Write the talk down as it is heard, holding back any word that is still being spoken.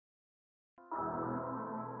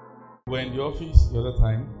We were in the office the other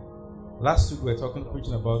time. Last week we were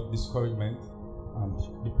preaching about discouragement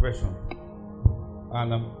and depression.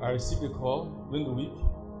 And I received a call during the week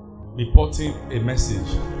reporting a message,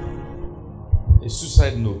 a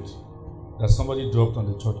suicide note that somebody dropped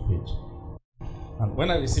on the church page. And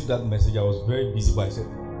when I received that message, I was very busy, but I said,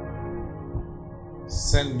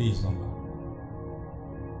 send me his number.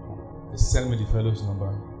 They sent me the fellow's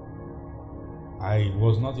number. I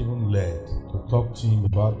was not even led to talk to him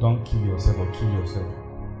about don't kill yourself or kill yourself.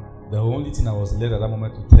 The only thing I was led at that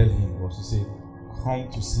moment to tell him was to say, come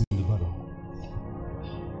to see me, brother.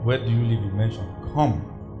 Where do you live? He mentioned, come.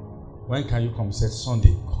 When can you come? He said,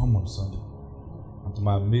 Sunday. Come on Sunday. And to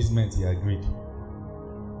my amazement, he agreed.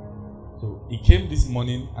 So he came this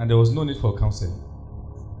morning and there was no need for counseling.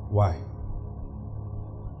 Why?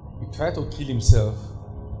 He tried to kill himself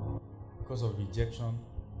because of rejection.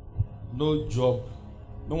 No job.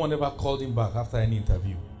 No one ever called him back after any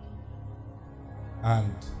interview.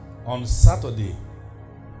 And on Saturday,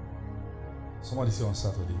 somebody say on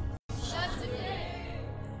Saturday,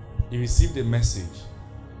 he received a message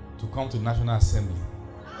to come to National Assembly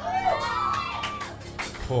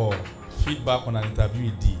for feedback on an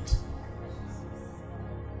interview he did.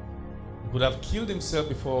 He could have killed himself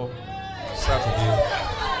before Saturday.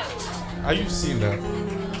 Are you seeing that?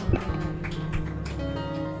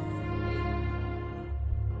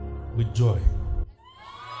 With joy.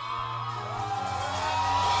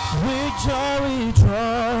 With joy we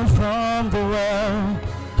draw from the well.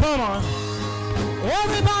 Come on.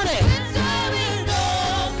 Everybody. With joy we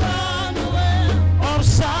draw from the well. Of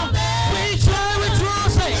salvation. With joy we draw.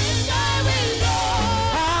 Say. With joy we draw.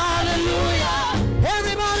 Hallelujah.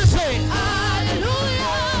 Everybody say.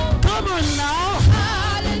 Hallelujah. Come on now.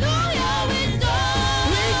 Hallelujah. With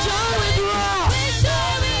joy we draw. With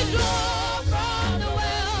joy we draw from the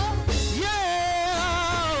well. Yeah.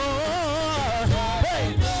 Hey.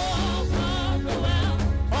 From the well.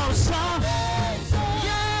 Of salvation.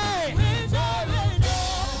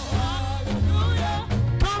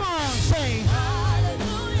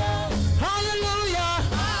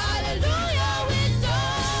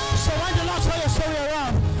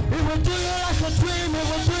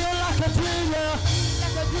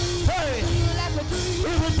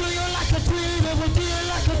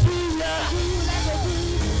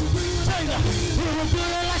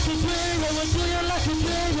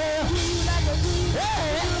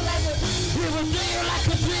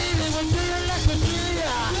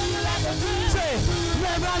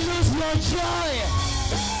 Joy.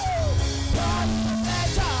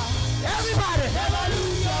 Everybody, never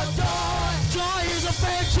lose your joy. Joy is a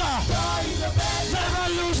feature. Joy is a feature. Never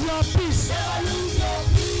lose your peace. Never lose your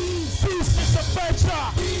peace. Peace is a feature.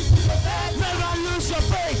 Peace is a feature. Never lose your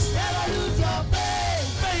faith. Never lose your faith.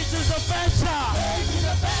 Faith is a feature. Faith is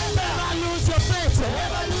a feature. Never lose your faith.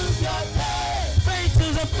 Never lose your faith. Faith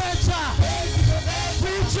is a feature. Faith is a feature.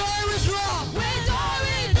 With joy we draw. With joy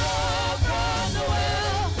we draw from the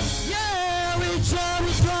well. With joy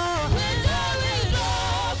we draw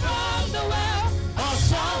from the well of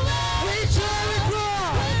salvation. With joy we draw.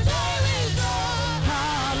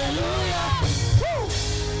 Hallelujah. Woo.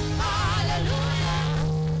 Hallelujah.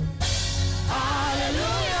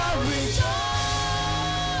 Hallelujah. Rejoice.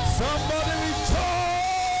 Somebody rejoice.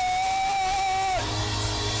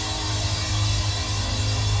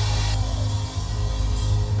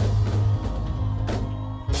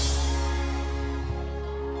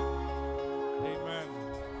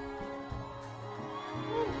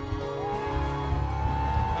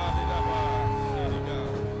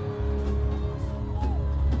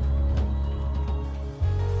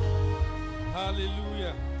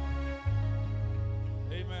 Hallelujah.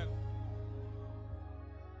 Amen.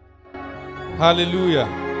 Hallelujah.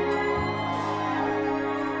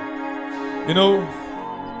 You know,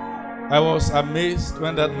 I was amazed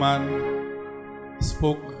when that man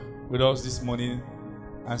spoke with us this morning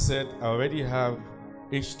and said, I already have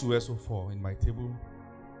H2SO4 in my table.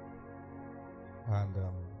 And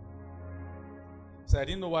so I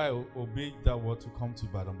didn't know why I obeyed that word to come to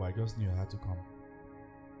Ibadan, but I just knew I had to come.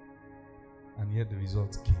 And yet the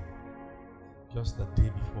results came just the day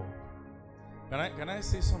before. Can I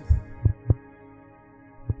say something?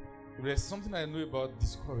 If there's something I know about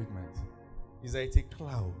discouragement, is that it's a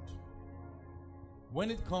cloud.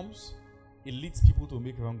 When it comes, it leads people to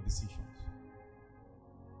make wrong decisions.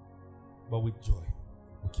 But with joy,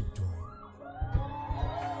 we keep joy.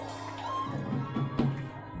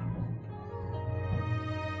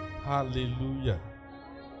 Hallelujah.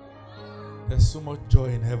 There's so much joy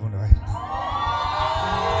in heaven right now.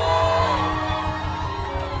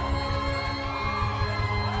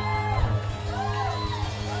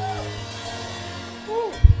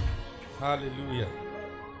 Hallelujah.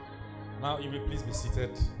 Now, you will please be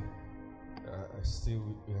seated.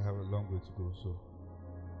 We have a long way to go, so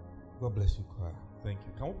God bless you, choir. Thank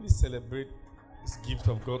you. Can we please celebrate this gift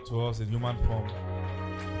of God to us in human form?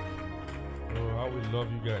 Oh, how we love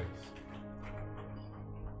you guys.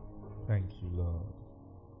 Thank you, Lord.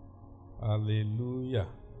 Hallelujah.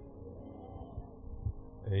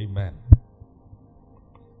 Amen.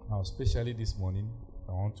 Now, especially this morning,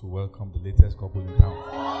 I want to welcome the latest couple in town.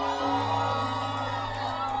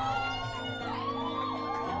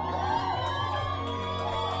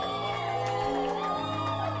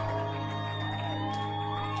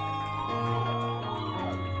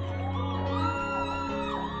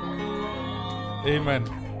 Amen.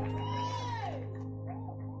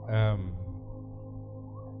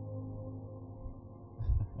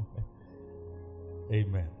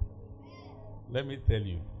 Amen. Let me tell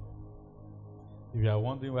you, if you are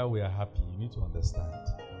wondering why we are happy, you need to understand.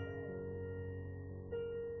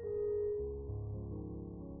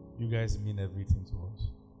 You guys mean everything to us.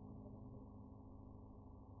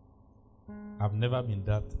 I've never been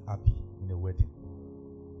that happy in a wedding.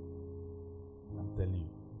 I'm telling you.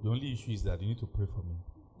 The only issue is that you need to pray for me,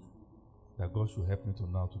 that God should help me to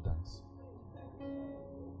know how to dance.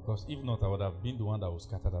 Because if not, I would have been the one that was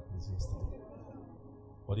scattered that place yesterday.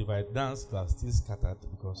 But if I danced, I was still scattered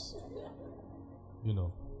because, you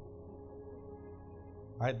know,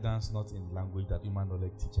 I dance not in language that human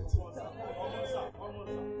knowledge teaches.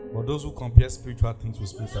 But those who compare spiritual things with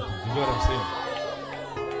spiritual things, you know what I'm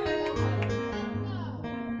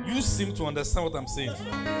saying? You seem to understand what I'm saying.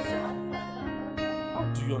 How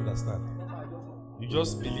do you understand? You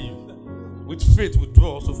just believe. With faith, we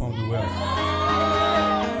draw also from the well.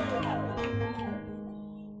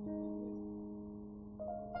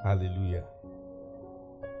 Hallelujah.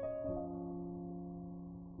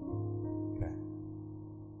 Okay.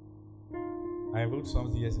 I wrote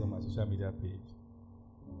something yesterday on my social media page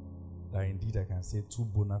that indeed I can say 2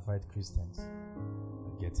 bona fide Christians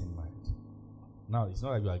are getting married. Now, it's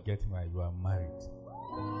not that you are getting married, you are married.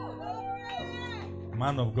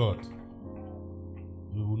 Man of God,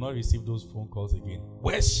 you will not receive those phone calls again.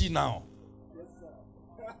 Where's she now? Yes, sir.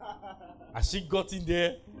 Has she got in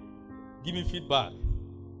there? Give me feedback.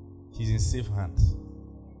 She's in safe hands.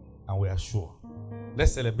 And we are sure.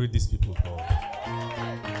 Let's celebrate these people, Paul.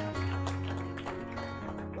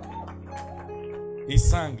 He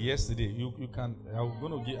sang yesterday. You can. I'm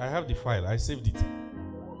going to give. I have the file. I saved it.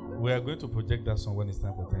 We are going to project that song when it's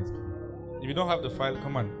time for Thanksgiving. If you don't have the file,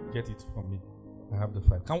 come and get it from me. I have the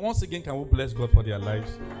file. Can we bless God for their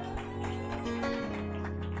lives?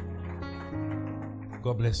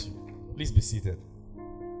 God bless you. Please be seated.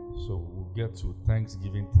 So we'll get to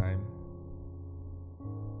Thanksgiving time.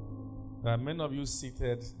 There are many of you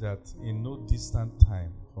seated that in no distant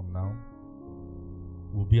time from now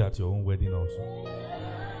will be at your own wedding also.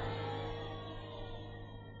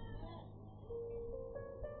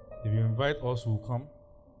 If you invite us, we'll come.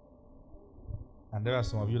 And there are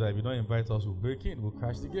some of you that if you don't invite us, we'll break in, we'll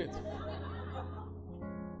crash the gate.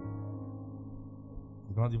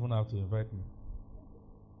 You don't even have to invite me.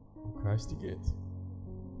 We'll crash the gate.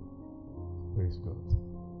 Praise God.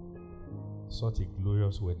 Such a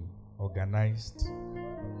glorious wedding. Organized,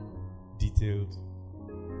 detailed,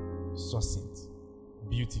 succinct,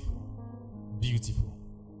 beautiful. Beautiful.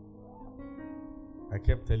 I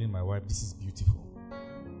kept telling my wife, this is beautiful.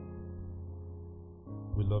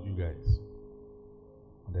 We love you guys.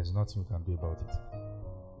 And there's nothing you can do about it.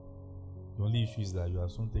 The only issue is that you are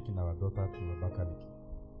soon taking our daughter to Abakaliki.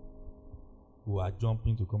 We are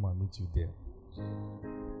jumping to come and meet you there.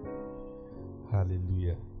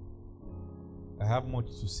 Hallelujah. I have much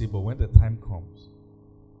to say, but when the time comes,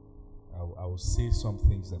 I will say some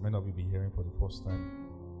things that many of you will be hearing for the first time.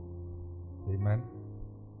 Amen.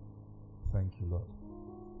 Thank you, Lord.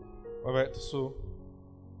 All right, so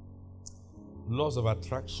laws of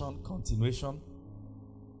attraction, continuation.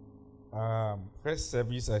 First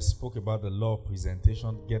service, I spoke about the law of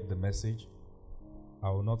presentation. Get the message. I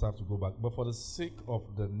will not have to go back. But for the sake of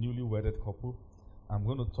the newly wedded couple, I'm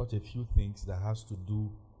going to touch a few things that has to do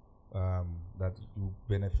that will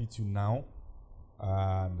benefit you now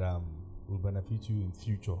and will benefit you in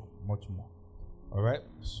future much more. All right.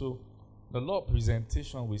 So the law of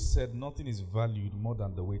presentation, we said nothing is valued more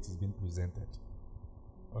than the way it is being presented.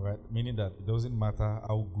 All right. Meaning that it doesn't matter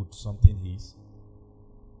how good something is.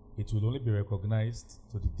 It will only be recognized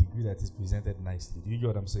to the degree that it is presented nicely. Do you get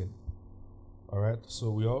what I'm saying? All right.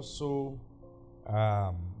 So we also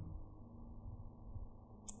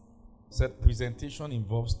said presentation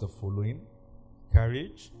involves the following: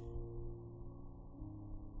 courage,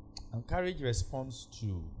 And courage responds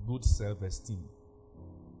to good self-esteem.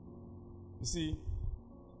 You see,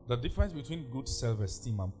 the difference between good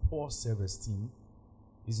self-esteem and poor self-esteem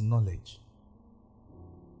is knowledge.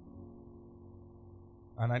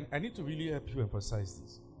 And I need to really help you emphasize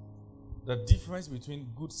this. The difference between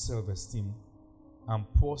good self-esteem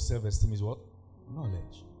and poor self-esteem is what?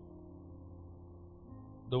 Knowledge.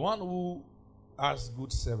 The one who has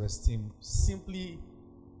good self-esteem simply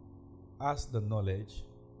has the knowledge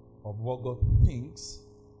of what God thinks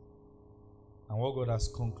and what God has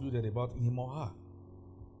concluded about him or her.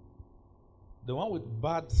 The one with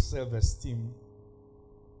bad self-esteem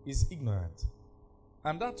is ignorant.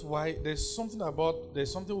 And that's why there's something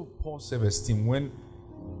with poor self-esteem. When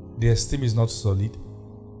the esteem is not solid,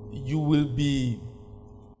 you will be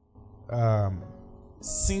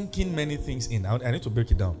sinking many things in. I need to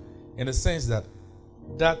break it down. In the sense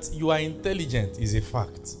that you are intelligent is a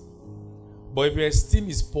fact. But if your esteem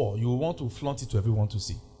is poor, you will want to flaunt it to everyone to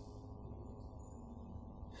see.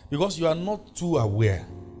 Because you are not too aware.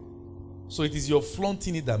 So it is your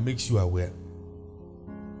flaunting it that makes you aware.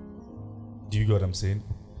 Do you get what I'm saying?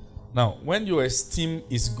 Now, when your esteem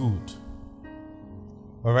is good,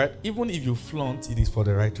 all right, even if you flaunt, it is for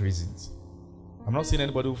the right reasons. I'm not saying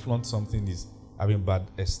anybody who flaunts something is having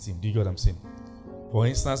bad esteem. Do you get what I'm saying? For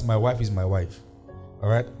instance, my wife is my wife. All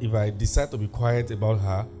right, if I decide to be quiet about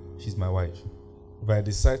her, she's my wife. If I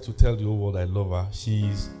decide to tell the whole world I love her, she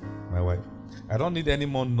is my wife. I don't need any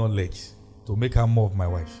more knowledge to make her more of my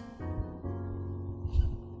wife.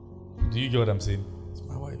 Do you get what I'm saying? It's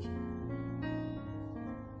my wife.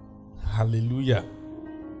 Hallelujah.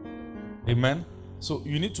 Amen. So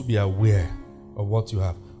you need to be aware of what you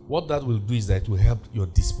have. What that will do is that it will help your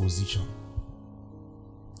disposition.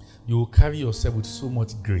 You will carry yourself with so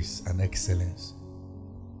much grace and excellence.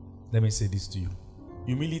 Let me say this to you.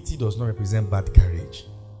 Humility does not represent bad courage.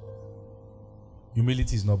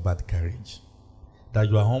 Humility is not bad courage. That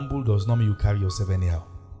you are humble does not mean you carry yourself anyhow.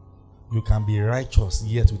 You can be righteous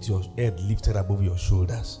yet with your head lifted above your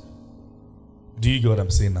shoulders. Do you get what I'm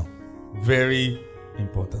saying now? Very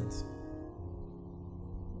important.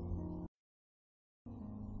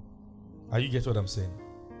 Are you getting what I'm saying?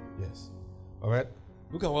 Yes. All right.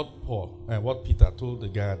 Look at what Peter told the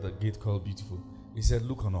guy at the gate called Beautiful. He said,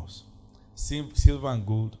 "Look on us. Silver and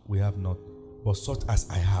gold we have not, but such as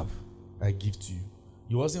I have, I give to you."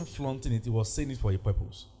 He wasn't flaunting it. He was saying it for a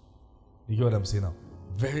purpose. You get what I'm saying now?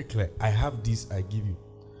 Very clear. I have this, I give you.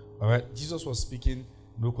 All right. Jesus was speaking in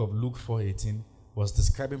the book of Luke 4:18, was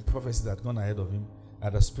describing prophecy that had gone ahead of him,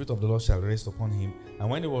 and the Spirit of the Lord shall rest upon him. And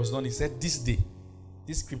when it was done, he said, "This day,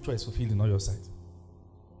 this scripture is fulfilled in all your sight."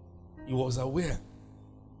 He was aware.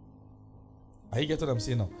 Are you getting what I'm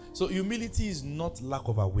saying now? So humility is not lack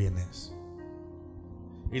of awareness.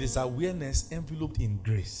 It is awareness enveloped in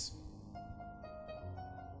grace.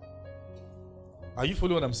 Are you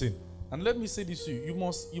following what I'm saying? And let me say this to you. You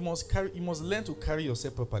must learn to carry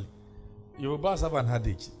yourself properly. Yorubas have an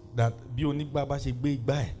adage that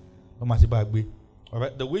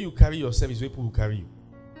alright, the way you carry yourself is the way people will carry you.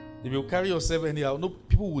 If you carry yourself anyhow, no,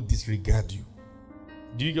 people will disregard you.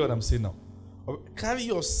 Do you get what I'm saying now? Carry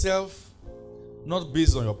yourself not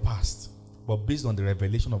based on your past, but based on the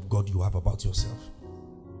revelation of God you have about yourself.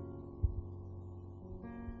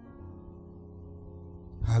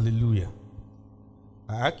 Hallelujah.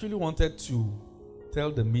 I actually wanted to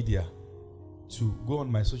tell the media to go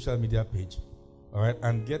on my social media page, all right,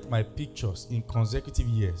 and get my pictures in consecutive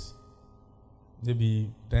years.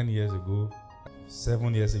 Maybe 10 years ago,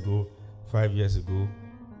 7 years ago, 5 years ago,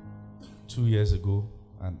 2 years ago,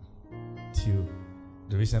 and till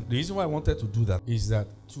the recent. The reason why I wanted to do that is that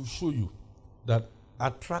to show you that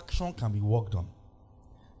attraction can be worked on.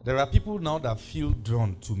 There are people now that feel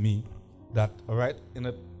drawn to me that, all right, in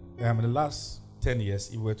the last 10 years,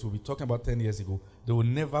 if we were to be talking about 10 years ago, they will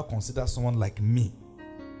never consider someone like me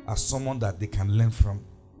as someone that they can learn from.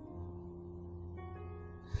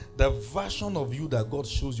 The version of you that God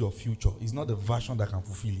shows your future is not the version that can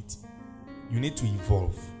fulfill it. You need to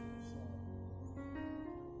evolve.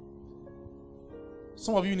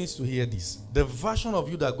 Some of you need to hear this. The version of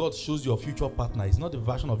you that God shows your future partner is not the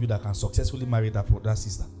version of you that can successfully marry that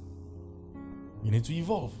sister. You need to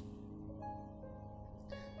evolve.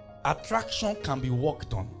 Attraction can be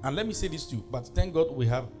worked on. And let me say this to you, but thank God we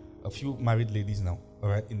have a few married ladies now, all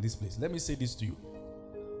right, in this place. Let me say this to you.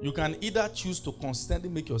 You can either choose to constantly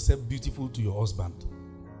make yourself beautiful to your husband.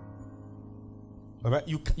 All right,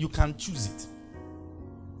 you can choose it.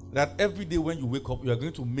 That every day when you wake up, you are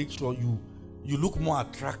going to make sure you look more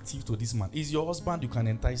attractive to this man. Is your husband, you can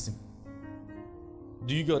entice him.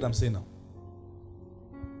 Do you get what I'm saying now?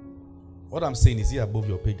 What I'm saying is he above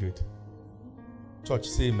your pay grade. Church,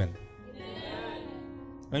 say amen.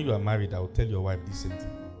 When you are married, I will tell your wife this same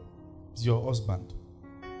thing. It's your husband.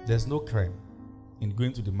 There's no crime in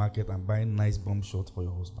going to the market and buying nice bomb shorts for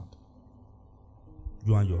your husband.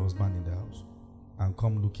 You and your husband in the house. And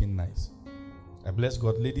come looking nice. I bless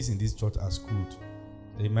God, ladies in this church are schooled.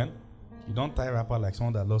 Amen. You don't tie wrapper like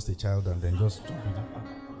someone that lost a child and then just jump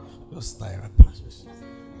in. Just tie wrapper.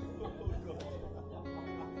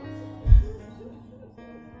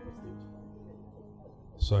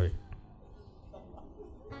 Sorry.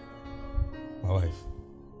 My wife.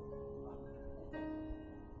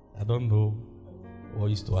 I don't know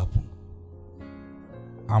what used to happen.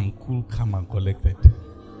 I'm cool, calm, and collected.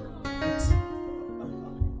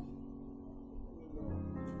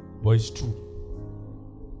 But it's true.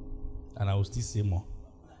 And I will still say more.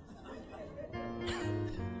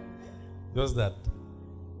 Just that.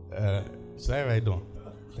 Should I write down?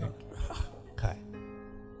 Thank you. Kai.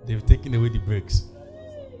 They've taken away the brakes.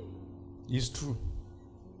 It's true.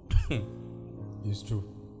 It's true.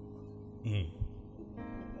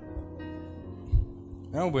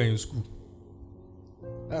 When we were in school,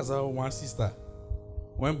 that's how one sister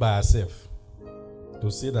went by herself to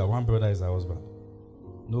say that one brother is her husband.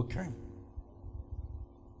 No crime.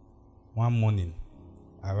 One morning,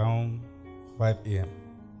 around 5 a.m.,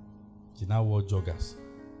 she now wore joggers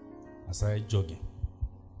and started jogging.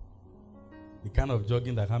 The kind of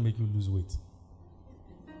jogging that can make you lose weight.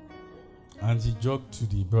 And she jogged to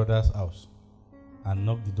the brother's house and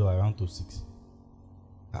knocked the door around to 6.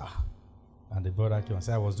 And the brother came and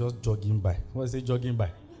said, I was just jogging by. What is it, jogging by?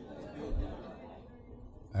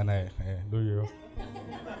 And I, do you?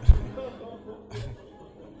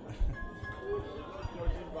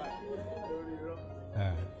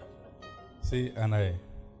 See, and I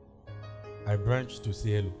branched to say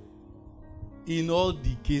hello. In all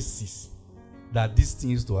the cases that these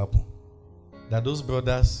things used to happen, that those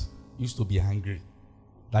brothers used to be hungry,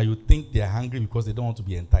 that you think they are hungry because they don't want to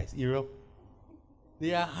be enticed.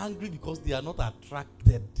 They are hungry because they are not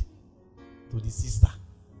attracted to the sister.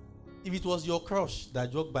 If it was your crush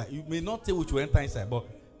that jogged by, you may not say which will enter inside, but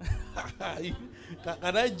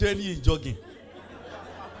can I join you in jogging?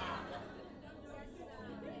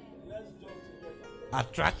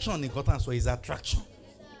 Attraction in cotton so is attraction.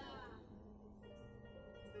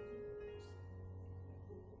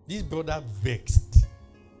 This brother vexed.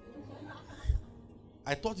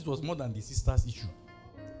 I thought it was more than the sister's issue.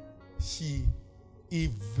 He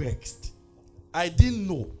vexed. I didn't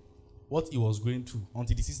know what he was going through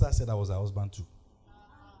until the sister said I was her husband too.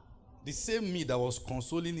 The same me that was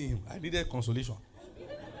consoling him, I needed consolation.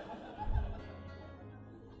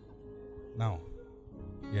 Now,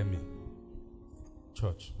 hear me.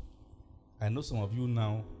 Church, I know some of you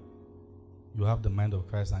now, you have the mind of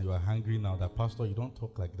Christ and you are hungry now that, Pastor, you don't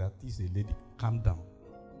talk like that. This is a lady. Calm down.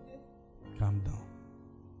 Calm down.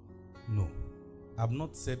 No. I've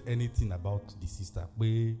not said anything about the sister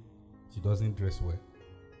where she doesn't dress well.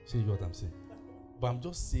 See what I'm saying? But I'm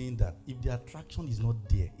just saying that if the attraction is not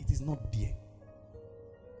there, it is not there.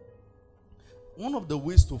 One of the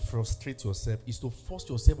ways to frustrate yourself is to force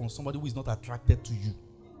yourself on somebody who is not attracted to you.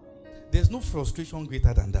 There's no frustration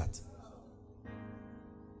greater than that.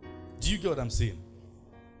 Do you get what I'm saying?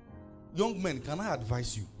 Young men, can I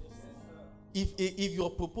advise you? If your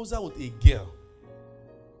proposal with a girl,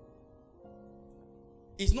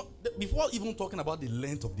 it's not, before even talking about the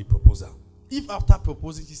length of the proposal, if after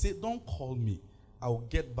proposing she said, don't call me, I will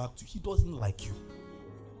get back to you. She doesn't like you.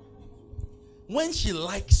 When she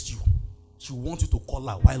likes you, she will want you to call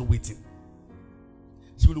her while waiting.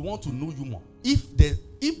 She will want to know you more. If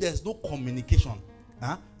there's no communication,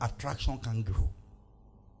 attraction can grow.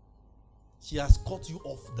 She has cut you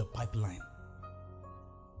off the pipeline.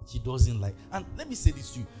 She doesn't like. And let me say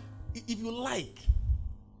this to you. If you like,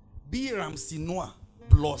 be Ramsey Noah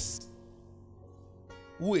plus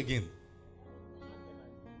who again?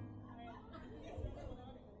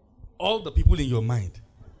 All the people in your mind.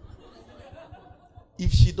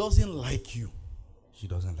 If she doesn't like you, she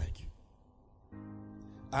doesn't like you.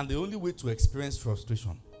 And the only way to experience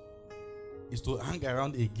frustration is to hang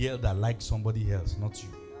around a girl that likes somebody else, not you.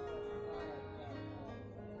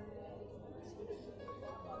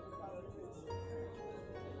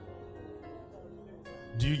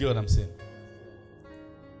 Do you get what I'm saying?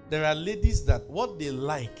 There are ladies that what they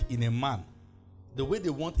like in a man, the way they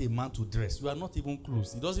want a man to dress, you are not even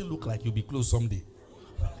close. It doesn't look like you'll be close someday.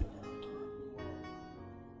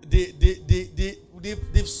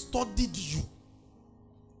 They've studied you.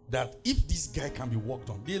 That if this guy can be worked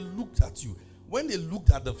on, they looked at you. When they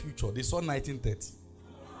looked at the future, they saw 1930.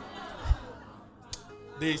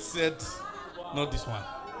 They said, not this one.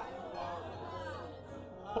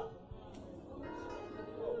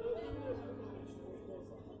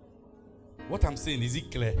 What I'm saying, is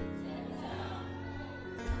it clear?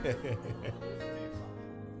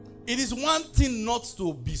 It is one thing not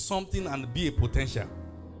to be something and be a potential.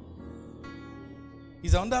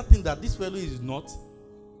 It's another thing that this fellow is not,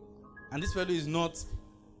 and this fellow is not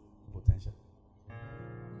potential.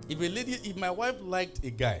 If my wife liked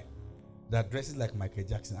a guy that dresses like Michael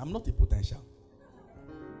Jackson, I'm not a potential.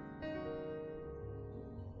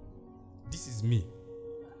 This is me.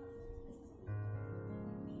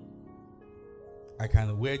 I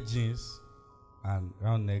can wear jeans and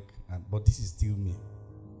round neck, but this is still me.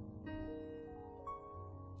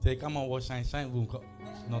 Say, come on, watch shine, boom.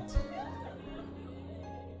 Not.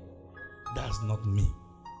 That's not me.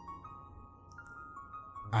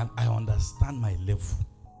 And I understand my level.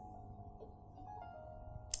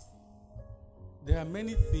 There are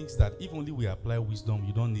many things that if only we apply wisdom,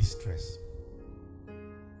 you don't need stress.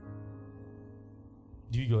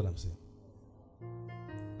 Do you get what I'm saying?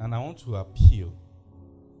 And I want to appeal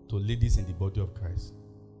to ladies in the body of Christ.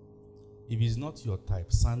 If it's not your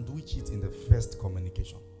type, sandwich it in the first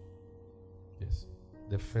communication. Yes,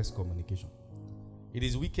 the first communication. It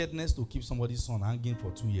is wickedness to keep somebody's son hanging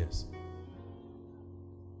for 2 years.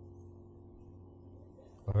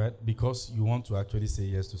 All right? Because you want to actually say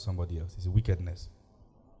yes to somebody else. It's a wickedness.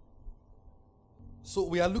 So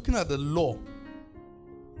we are looking at the law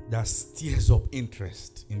that stirs up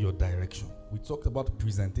interest in your direction. We talked about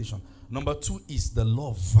presentation. Number 2 is the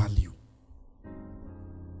law of value.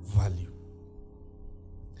 Value.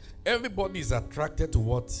 Everybody is attracted to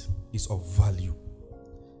what is of value.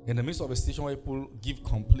 In the midst of a situation where people give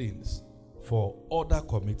complaints for other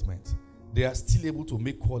commitments, they are still able to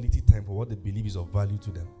make quality time for what they believe is of value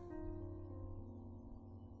to them.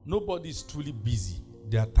 Nobody is truly busy.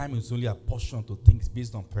 Their time is only a portion to things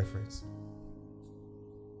based on preference.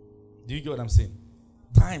 Do you get what I'm saying?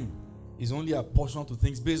 Time is only a portion to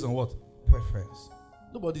things based on what? Preference.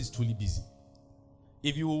 Nobody is truly busy.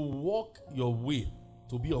 If you walk your way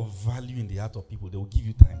to be of value in the heart of people, they will give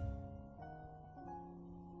you time.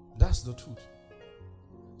 That's the truth.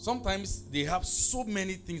 Sometimes they have so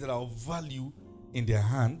many things that are of value in their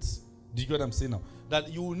hands. Do you get what I'm saying now?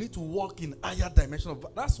 That you will need to walk in higher dimension of.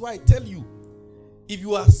 That's why I tell you, if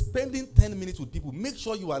you are spending 10 minutes with people, make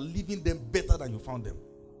sure you are leaving them better than you found them.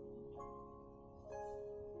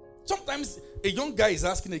 Sometimes a young guy is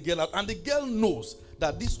asking a girl out, and the girl knows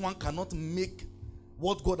that this one cannot make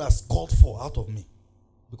what God has called for out of me,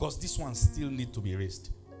 because this one still needs to be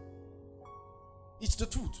raised. It's the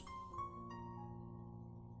truth.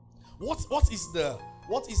 What is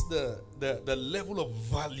the level of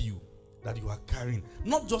value that you are carrying?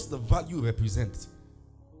 Not just the value you represent.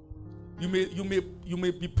 You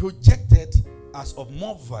may be projected as of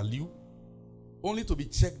more value, only to be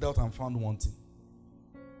checked out and found wanting.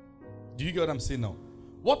 Do you get what I'm saying now?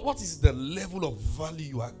 What is the level of value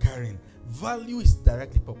you are carrying? Value is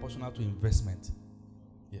directly proportional to investment.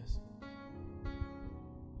 Yes.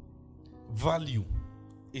 Value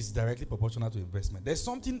is directly proportional to investment. There's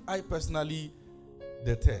something I personally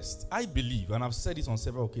detest. I believe, and I've said it on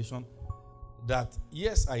several occasions, that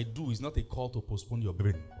yes, I do is not a call to postpone your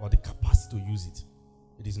brain or the capacity to use it.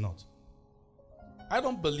 It is not. I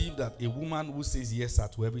don't believe that a woman who says yes sir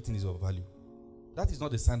to everything is of value. That is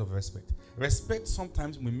not a sign of respect. Respect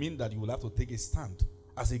sometimes will mean that you will have to take a stand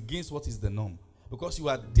as against what is the norm, because you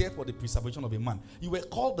are there for the preservation of a man. You were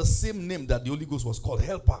called the same name that the Holy Ghost was called,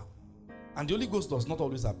 helper. And the Holy Ghost does not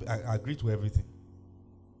always agree to everything.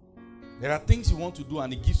 There are things you want to do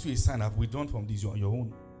and it gives you a sign, I've withdrawn from this on your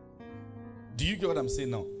own. Do you get what I'm saying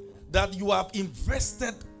now? That you have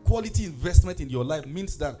invested quality investment in your life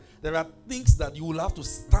means that there are things that you will have to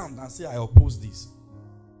stand and say, I oppose this.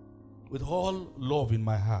 With all love in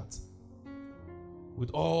my heart,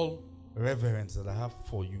 with all reverence that I have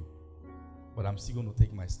for you, but I'm still going to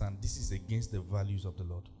take my stand. This is against the values of the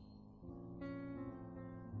Lord.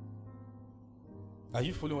 Are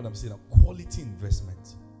you following what I'm saying? Quality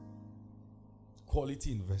investment.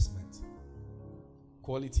 Quality investment.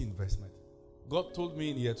 Quality investment. God told me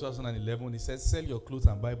in the year 2011, He said, sell your clothes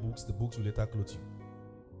and buy books. The books will later clothe you.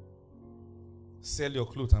 Sell your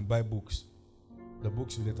clothes and buy books. The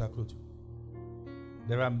books will later clothe you.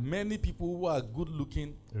 There are many people who are good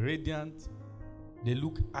looking, radiant. They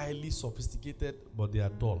look highly sophisticated, but they are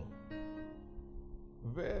dull.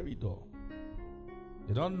 Very dull.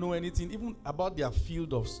 They don't know anything, even about their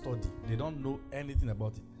field of study. They don't know anything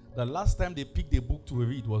about it. The last time they picked a book to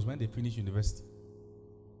read was when they finished university.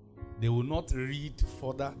 They will not read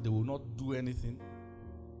further. They will not do anything.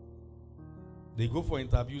 They go for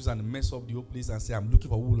interviews and mess up the whole place and say, I'm looking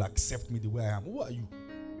for who will accept me the way I am. Who are you?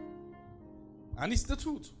 And it's the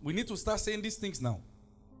truth. We need to start saying these things now.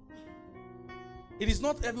 It is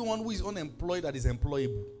not everyone who is unemployed that is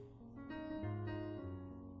employable.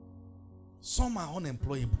 Some are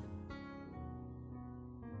unemployable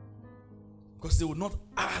because they will not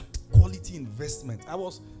add quality investment.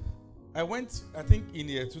 I went, I think in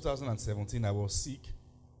the year 2017, I was sick,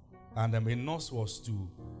 and a nurse was to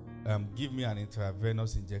give me an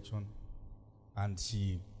intravenous injection, and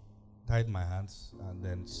she tied my hands, and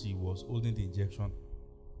then she was holding the injection,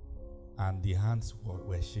 and the hands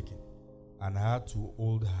were shaking, and I had to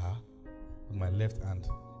hold her with my left hand,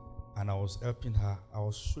 and I was helping her. I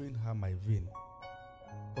was showing her my vein,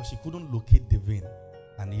 but she couldn't locate the vein,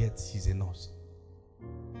 and yet she's a nurse.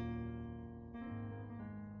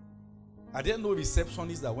 I didn't know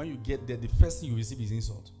receptionists that when you get there, the first thing you receive is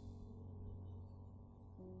insult.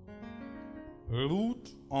 Rude,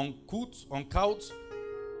 uncouth,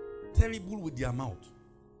 terrible with their mouth.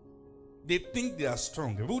 They think they are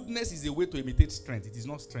strong. Rudeness is a way to imitate strength. It is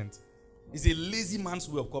not strength. It's a lazy man's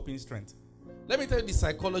way of copying strength. Let me tell you the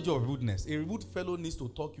psychology of rudeness. A rude fellow needs to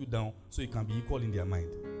talk you down so you can be equal in their mind.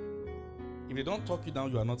 If they don't talk you down,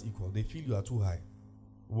 you are not equal. They feel you are too high.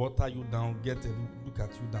 Water you down, look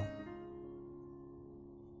at you down.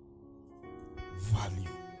 Value.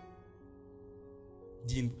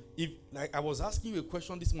 If, like I was asking you a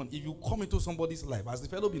question this morning, if you come into somebody's life, has the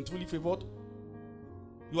fellow been truly favored?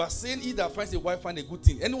 You are saying he that finds a wife find a good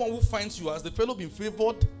thing. Anyone who finds you, has the fellow been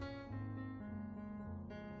favored?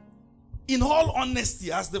 In all honesty,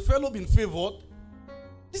 has the fellow been favored?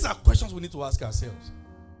 These are questions we need to ask ourselves.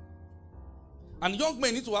 And young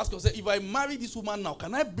men need to ask yourself, if I marry this woman now,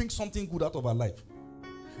 can I bring something good out of her life?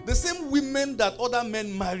 The same women that other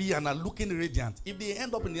men marry and are looking radiant, if they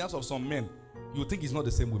end up in the hands of some men, you think it's not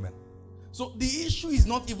the same women. So the issue is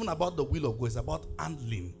not even about the will of God, it's about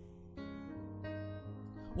handling.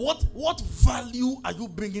 What value are you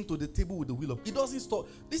bringing to the table with the will of God? It doesn't stop.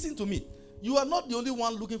 Listen to me. You are not the only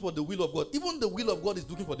one looking for the will of God. Even the will of God is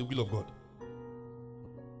looking for the will of God.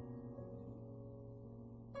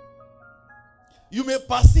 You may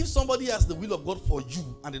perceive somebody as the will of God for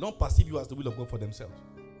you, and they don't perceive you as the will of God for themselves,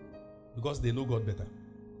 because they know God better.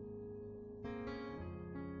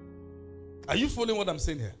 Are you following what I'm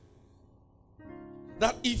saying here?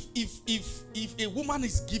 That if a woman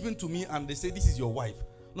is given to me and they say this is your wife,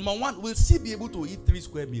 number one, will she be able to eat 3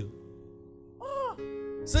 square meals?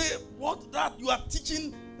 Say what that you are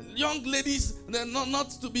teaching young ladies not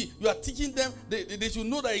to be. You are teaching them they should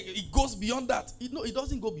know that it goes beyond that. It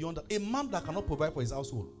doesn't go beyond that. A man that cannot provide for his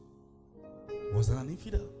household was an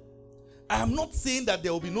infidel. I am not saying that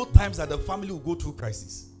there will be no times that the family will go through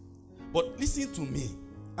crisis, but listen to me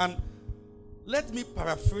and let me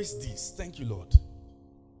paraphrase this. Thank you, Lord.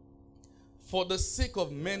 For the sake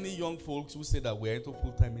of many young folks who say that we're into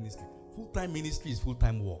full-time ministry. Full-time ministry is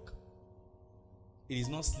full-time work. It is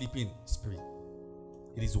not sleeping spirit.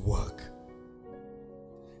 It is work.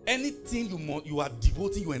 Anything you are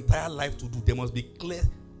devoting your entire life to do, there must be clear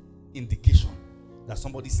indication that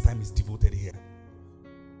somebody's time is devoted here.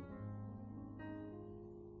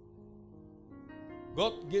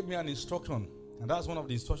 God gave me an instruction, and that's one of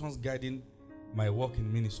the instructions guiding my work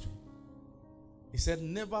in ministry. He said,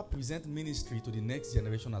 never present ministry to the next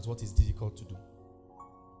generation as what is difficult to do.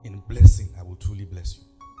 In blessing, I will truly bless you.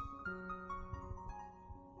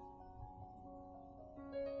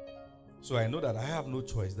 So I know that I have no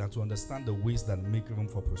choice than to understand the ways that make room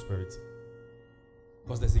for prosperity.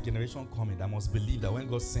 Because there's a generation coming that must believe that when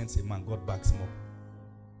God sends a man, God backs him up.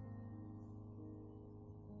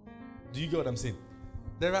 Do you get what I'm saying?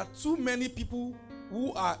 There are too many people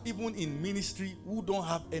who are even in ministry who don't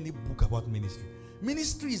have any book about ministry.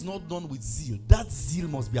 Ministry is not done with zeal. That zeal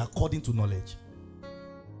must be according to knowledge.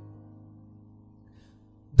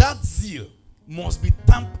 That zeal must be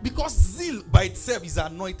tamped, because zeal by itself is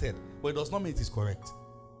anointed, but it does not mean it is correct.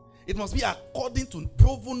 It must be according to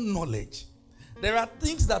proven knowledge. There are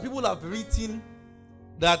things that people have written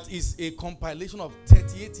that is a compilation of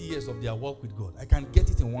 38 years of their work with God. I can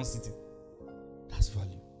get it in one sitting. That's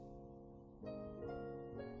value.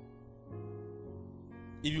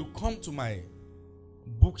 If you come to my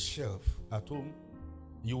bookshelf at home,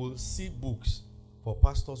 you will see books for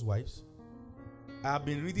pastors' wives. I have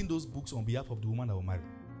been reading those books on behalf of the woman I will marry.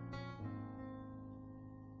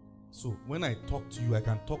 So when I talk to you, I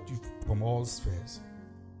can talk to you from all spheres.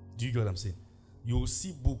 Do you get what I'm saying? You will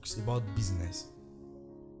see books about business.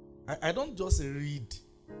 I don't just read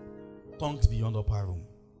Tongues Beyond Upper Room.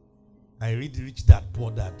 I read Rich Dad,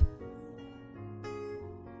 Poor Dad.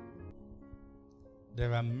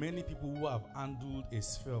 There are many people who have handled a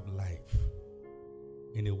sphere of life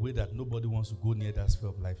in a way that nobody wants to go near that sphere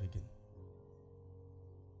of life again.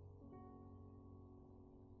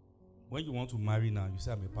 When you want to marry now, you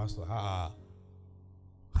say, I'm a pastor.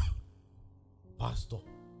 Pastor.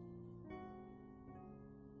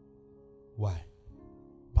 Why?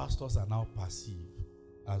 Pastors are now perceived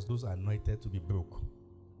as those anointed to be broke.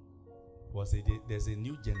 But there's a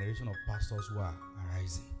new generation of pastors who are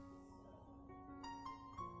arising,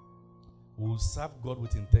 who will serve God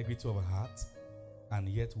with integrity of heart and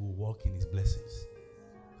yet will walk in his blessings.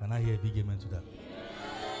 Can I hear a big amen to that?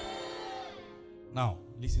 Now,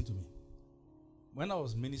 listen to me. When I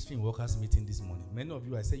was ministering workers meeting this morning, many of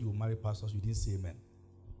you, I said you will marry pastors, you didn't say amen.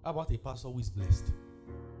 How about a pastor who is blessed?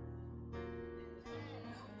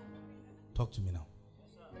 Talk to me now.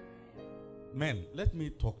 Men, let me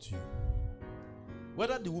talk to you.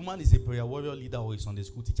 Whether the woman is a prayer warrior leader or a Sunday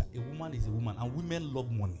school teacher, a woman is a woman, and women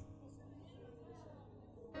love money.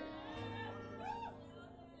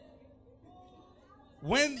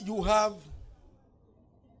 When you have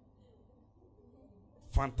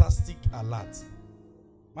fantastic alert,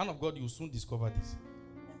 man of God, you will soon discover this.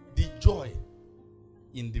 The joy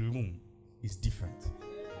in the room is different.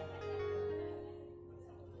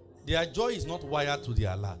 Their joy is not wired to the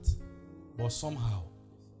alert, but somehow,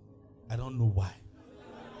 I don't know why.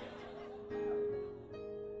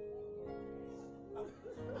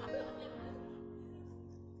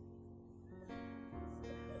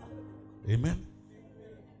 Amen.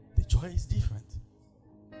 The joy is different.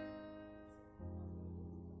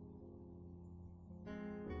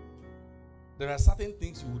 There are certain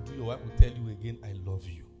things you will do, your wife will tell you again, I love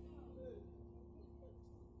you.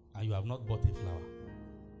 And you have not bought a flower.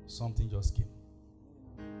 Something just came.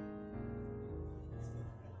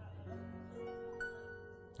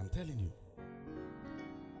 I'm telling you.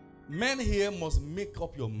 Men here must make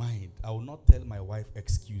up your mind. I will not tell my wife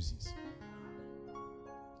excuses.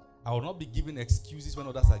 I will not be giving excuses when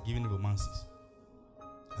others are giving romances.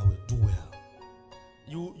 I will do well.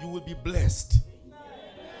 You will be blessed.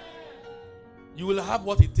 You will have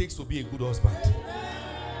what it takes to be a good husband.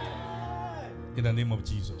 In the name of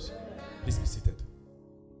Jesus. Please be seated.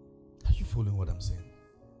 Are you following what I'm saying?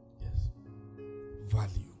 Yes.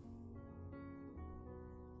 Value.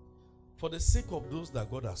 For the sake of those that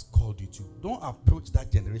God has called you to, don't approach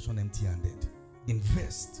that generation empty-handed.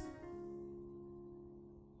 Invest.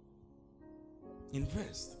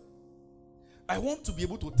 Invest. I want to be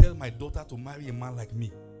able to tell my daughter to marry a man like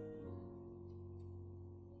me.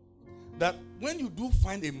 That when you do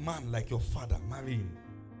find a man like your father, marry him.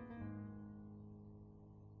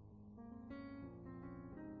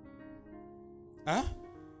 Huh?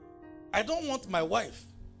 I don't want my wife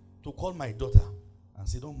to call my daughter and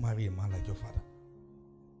say, don't marry a man like your father.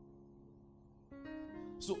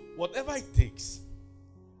 So whatever it takes,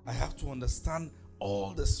 I have to understand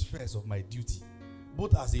all the spheres of my duty,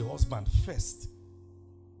 both as a husband first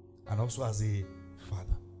and also as a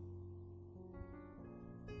father.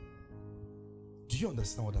 Do you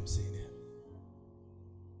understand what I'm saying here?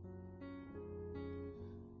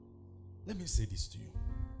 Let me say this to you.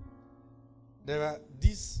 There are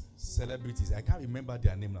these celebrities, I can't remember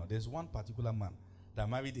their name now. There's one particular man that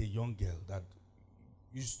married a young girl that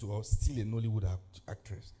used to, or still a Nollywood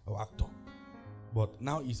actress or actor. But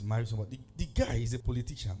now he's married somebody. The guy is a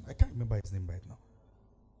politician. I can't remember his name right now.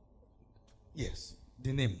 Yes,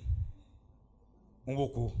 the name.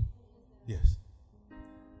 Nwoko. Yes.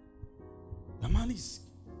 The man is...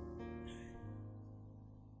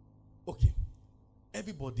 Okay.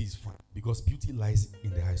 Everybody is fine because beauty lies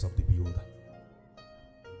in the eyes of the beholder.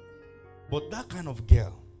 But that kind of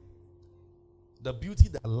girl, the beauty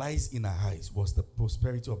that lies in her eyes was the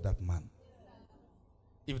prosperity of that man.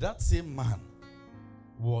 If that same man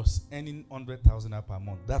was earning 100,000 per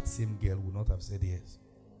month, that same girl would not have said yes.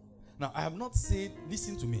 Now, I have not said,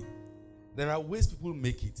 listen to me. There are ways people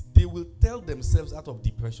make it. They will tell themselves out of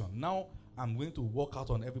depression, now I'm going to work out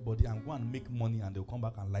on everybody and go and make money and they'll come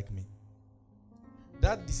back and like me.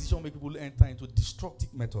 That decision makes people enter into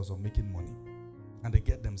destructive methods of making money and they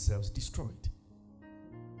get themselves destroyed.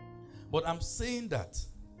 But I'm saying that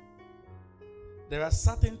there are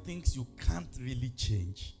certain things you can't really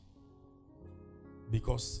change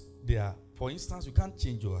because they are, for instance, you can't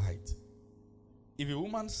change your height. If a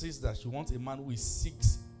woman says that she wants a man who is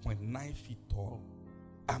 6.9 feet tall,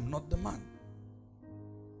 I'm not the man.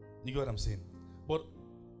 You get what I'm saying? But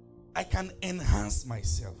I can enhance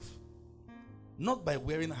myself, not by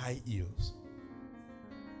wearing high heels.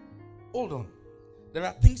 Hold on. There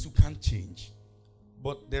are things you can't change,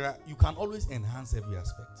 but you can always enhance every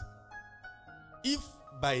aspect. If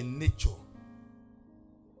by nature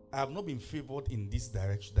I have not been favored in this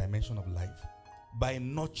dimension of life. By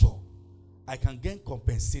nurture, I can get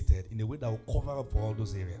compensated in a way that will cover up for all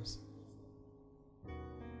those areas.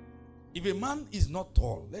 If a man is not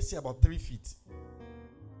tall, let's say about 3 feet,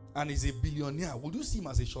 and is a billionaire, would you see him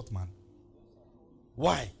as a short man?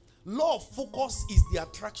 Why? Law of focus is the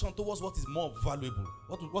attraction towards what is more valuable,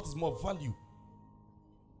 what is more value.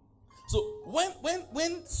 So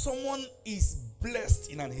when someone is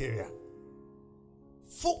blessed in an area,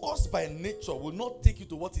 focus by nature will not take you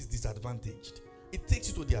to what is disadvantaged. It takes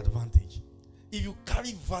you to the advantage. If you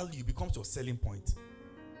carry value, it becomes your selling point.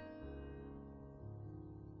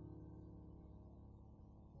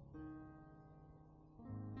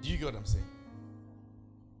 Do you get what I'm saying?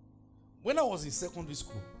 When I was in secondary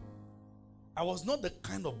school, I was not the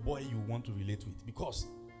kind of boy you want to relate with because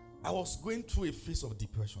I was going through a phase of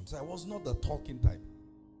depression. So I was not the talking type.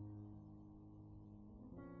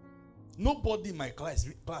 Nobody in my class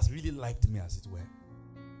really liked me, as it were.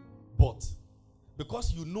 But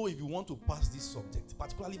because you know if you want to pass this subject,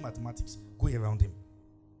 particularly mathematics, go around him.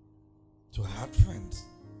 So I had friends.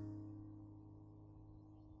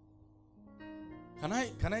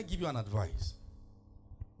 Can I give you an advice?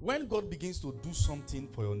 When God begins to do something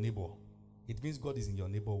for your neighbor, it means God is in your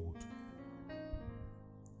neighborhood.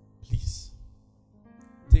 Please,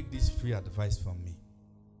 take this free advice from me.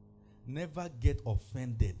 Never get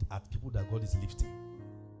offended at people that God is lifting.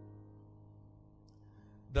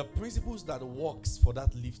 The principles that works for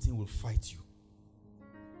that lifting will fight you.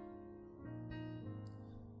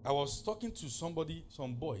 I was talking to somebody,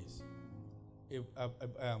 some boys,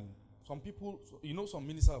 some people, some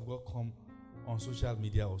ministers of God come on social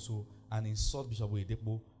media also and insult Bishop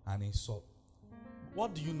Oyedepo and insult.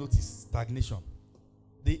 What do you notice? Stagnation.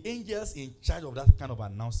 The angels in charge of that kind of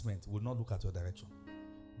announcement will not look at your direction.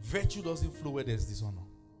 Virtue doesn't flow where there's dishonor.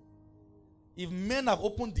 If men have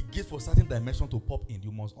opened the gate for a certain dimension to pop in,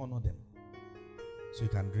 you must honor them so you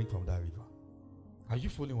can drink from that river. Are you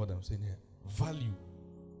following what I'm saying here? Value.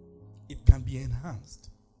 It can be enhanced.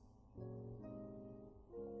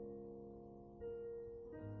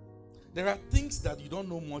 There are things that you don't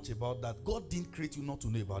know much about that God didn't create you not to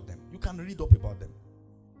know about them. You can read up about them.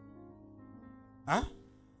 Huh?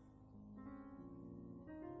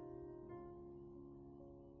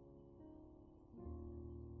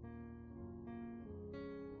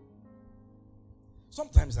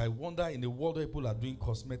 Sometimes I wonder, in the world where people are doing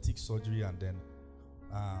cosmetic surgery and then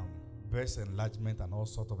breast enlargement and all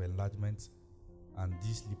sort of enlargement and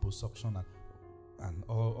this liposuction and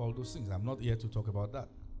all those things. I'm not here to talk about that.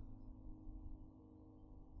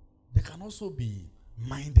 There can also be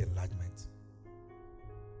mind enlargement.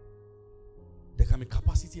 There can be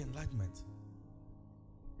capacity enlargement.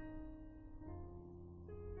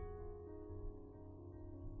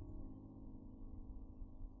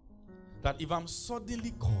 That if I'm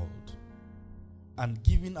suddenly called and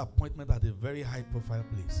given appointment at a very high profile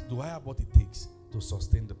place, do I have what it takes to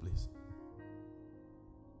sustain the place?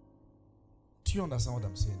 Do you understand what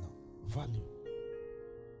I'm saying now? Value.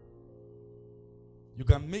 You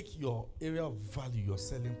can make your area of value your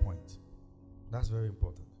selling point. That's very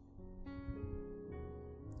important.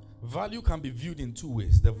 Value can be viewed in two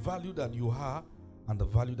ways. The value that you have and the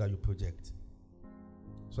value that you project.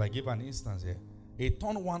 So I give an instance here. A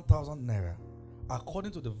ton 1,000 naira,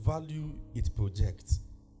 according to the value it projects,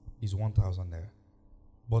 is 1,000 naira.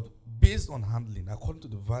 But based on handling, according to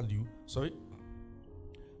the value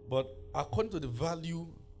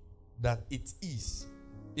that it is,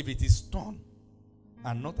 if it is torn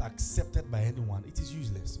and not accepted by anyone, it is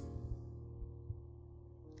useless.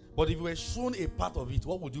 But if you were shown a part of it,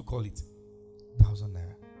 what would you call it? 1,000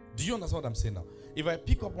 naira. Do you understand what I'm saying now? If I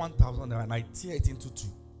pick up 1,000 naira and I tear it into two,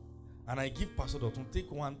 and I give Pastor Dotun,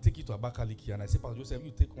 take one, take it to Abakaliki, and I say, Pastor Joseph,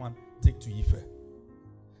 you take one, take to Ife.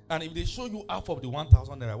 And if they show you half of the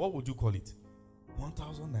 1,000 naira, what would you call it?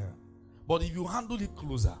 1,000 naira. But if you handle it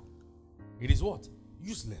closer, it is what?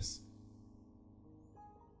 Useless.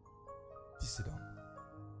 Just sit down.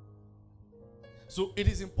 So it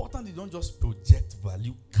is important you don't just project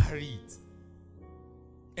value, carry it,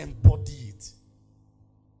 embody it.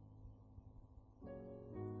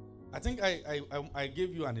 I think I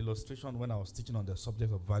gave you an illustration when I was teaching on the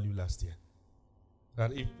subject of value last year.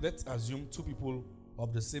 That if, let's assume, two people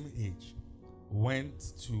of the same age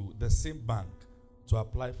went to the same bank to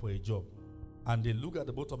apply for a job, and they looked at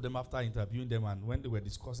the both of them after interviewing them, and when they were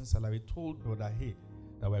discussing salary, told brother, hey,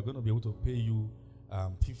 that we're going to be able to pay you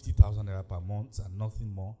 50,000 naira per month and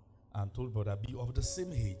nothing more, and told brother B of the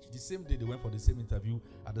same age, the same day they went for the same interview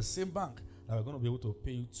at the same bank, that we're going to be able to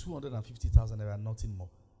pay you 250,000 naira, nothing more.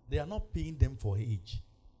 They are not paying them for age.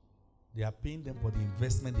 They are paying them for the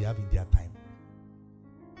investment they have in their time.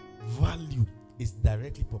 Value is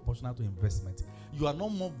directly proportional to investment. You are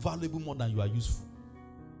not more valuable more than you are useful.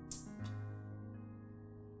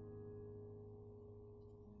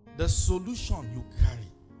 The solution you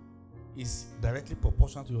carry is directly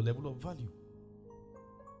proportional to your level of value.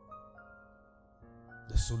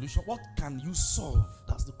 The solution, what can you solve?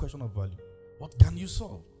 That's the question of value. What can you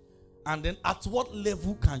solve? And then at what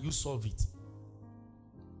level can you solve it?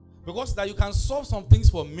 Because that you can solve some things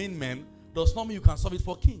for main men does not mean you can solve it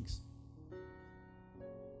for kings.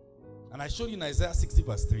 And I showed you in Isaiah 60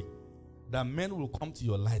 verse 3 that men will come to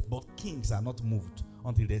your light, but kings are not moved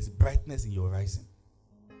until there's brightness in your rising.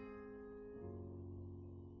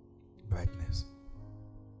 Brightness.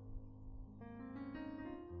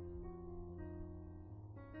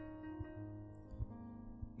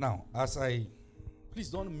 Now, please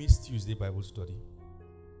don't miss Tuesday Bible study.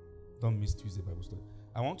 Don't miss Tuesday Bible study.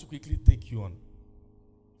 I want to quickly take you on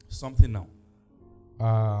something now.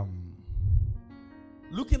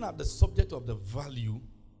 Looking at the subject of the value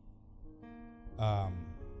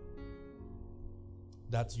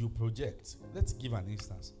that you project. Let's give an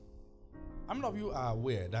instance. How many of you are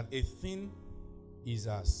aware that a thing is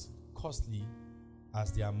as costly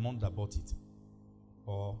as the amount that bought it?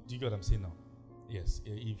 Or do you get what I'm saying now? Yes.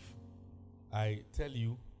 If I tell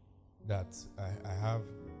you that I have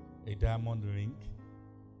a diamond ring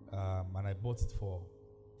and I bought it for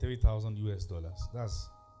 $3,000 US, that's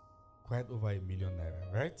quite over $1 million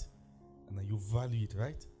naira, right? And then you value it,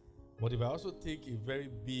 right? But if I also take a very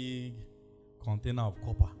big container of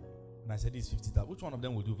copper and I said it's 50,000, which one of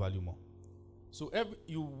them will do value more? So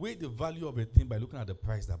you weigh the value of a thing by looking at the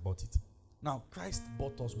price that bought it. Now, Christ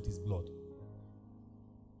bought us with his blood.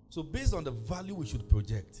 So based on the value we should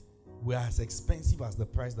project, we are as expensive as the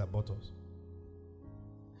price that bought us.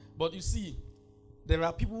 But you see, there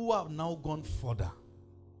are people who have now gone further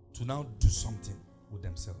to now do something with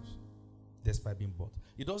themselves despite being bought.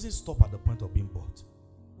 It doesn't stop at the point of being bought.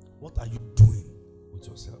 What are you doing with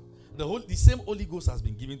yourself? The same Holy Ghost has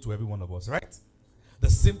been given to every one of us, right? The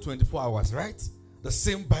same 24 hours, right? The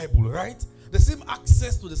same Bible, right? The same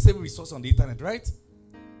access to the same resource on the internet, right?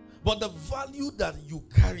 But the value that you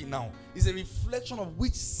carry now is a reflection of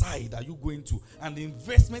which side are you going to and the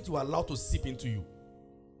investment you are allowed to seep into you.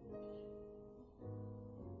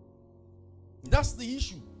 That's the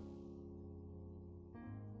issue.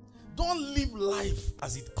 Don't live life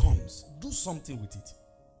as it comes. Do something with it.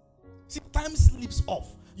 See, time slips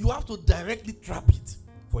off. You have to directly trap it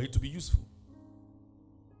for it to be useful.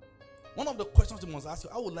 One of the questions you must ask you,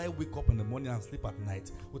 how will I wake up in the morning and sleep at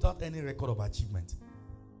night without any record of achievement?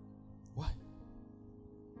 Why?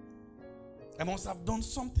 I must have done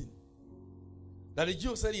something. That the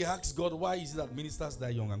Jew said he asked God, why is it that ministers die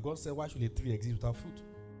young? And God said, why should a tree exist without fruit?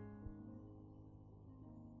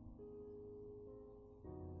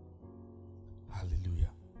 Hallelujah.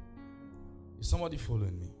 Is somebody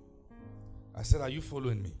following me? I said, are you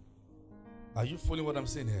following me? Are you following what I'm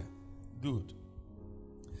saying here? Good.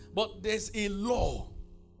 But there's a law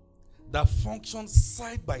that functions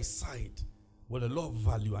side by side with the law of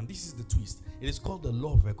value. And this is the twist. It is called the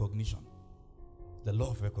law of recognition. The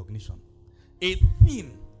law of recognition. A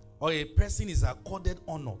thing or a person is accorded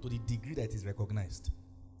honor to the degree that it is recognized.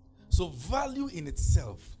 So value in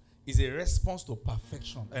itself is a response to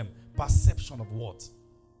perfection, perception of what?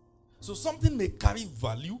 So something may carry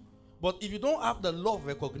value, but if you don't have the law of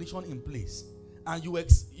recognition in place, and you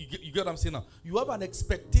get what I'm saying now, you have an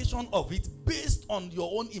expectation of it based on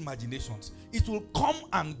your own imaginations, it will come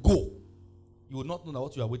and go. You will not know that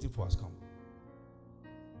what you are waiting for has come.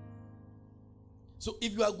 So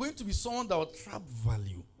if you are going to be someone that will trap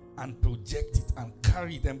value and project it and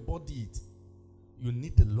carry it, embody it, you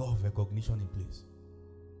need the law of recognition in place.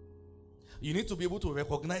 You need to be able to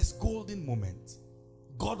recognize golden moments,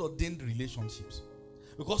 God-ordained relationships.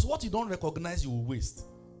 Because what you don't recognize, you will waste.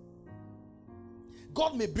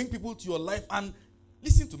 God may bring people to your life, and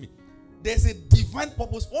listen to me. There's a divine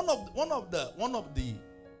purpose. One of the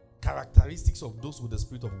characteristics of those with the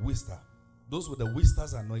spirit of waster, those with the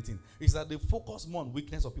waster's anointing, is that they focus more on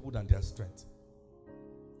weakness of people than their strength.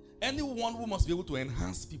 Anyone who must be able to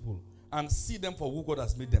enhance people and see them for who God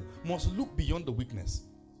has made them must look beyond the weakness.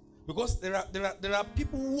 Because there are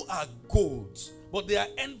people who are gold, but they are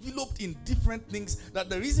enveloped in different things, that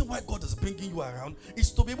the reason why God is bringing you around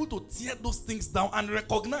is to be able to tear those things down and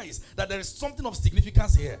recognize that there is something of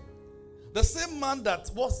significance here. The same man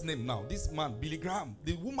that, what's his name now? This man, Billy Graham,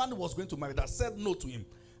 the woman who was going to marry that said no to him.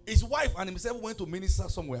 His wife and himself went to minister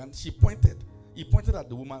somewhere, and he pointed at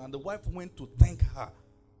the woman, and the wife went to thank her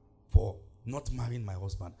for not marrying my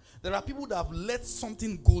husband. There are people that have let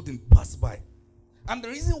something golden pass by. And the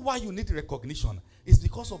reason why you need recognition is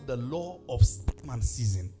because of the law of time and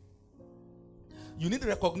season. You need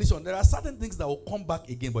recognition. There are certain things that will come back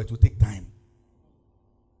again, but it will take time.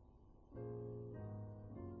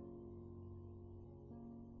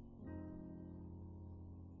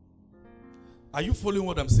 Are you following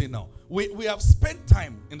what I'm saying now? We have spent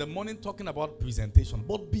time in the morning talking about presentation,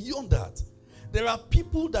 but beyond that, there are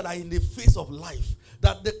people that are in the phase of life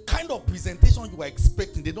that the kind of presentation you are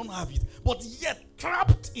expecting, they don't have it, but yet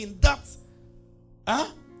trapped in that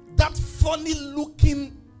funny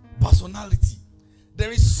looking personality.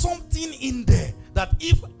 There is something in there that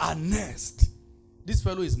if harnessed, this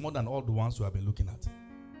fellow is more than all the ones you have been looking at.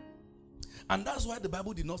 And that's why the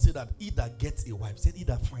Bible did not say that he that gets a wife, said he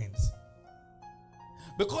that finds.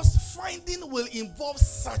 Because finding will involve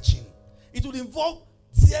searching. It will involve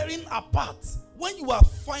tearing apart. When you are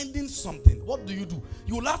finding something, what do?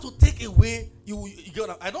 You will have to take away.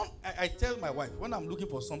 I tell my wife, when I'm looking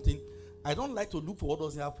for something, I don't like to look for what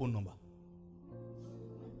doesn't have phone number.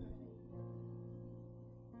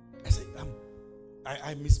 I say,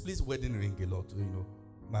 I misplace wedding ring a lot.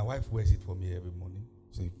 My wife wears it for me every morning.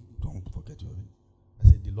 So don't forget your ring. I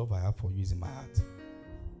said, the love I have for you is in my heart.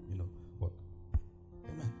 But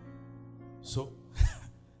amen. So,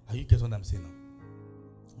 are you getting what I'm saying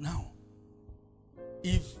now? Now,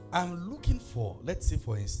 if I'm looking for, let's say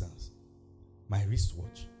for instance, my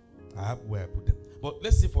wristwatch, I have where I put them. But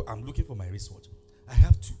let's say I'm looking for my wristwatch. I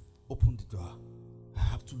have to open the door. I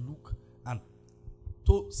have to look, and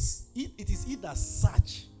it is he that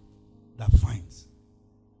search that finds.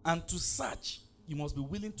 And to search, you must be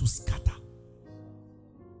willing to scatter.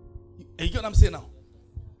 You get what I'm saying now?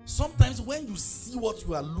 Sometimes when you see what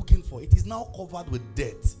you are looking for, it is now covered with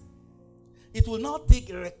dirt. It will now take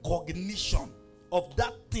a recognition of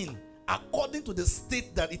that thing according to the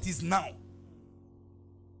state that it is now.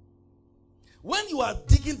 When you are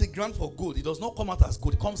digging the ground for gold, it does not come out as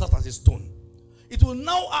gold, it comes out as a stone. It will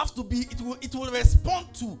now have to be, it will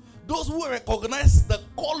respond to those who recognize the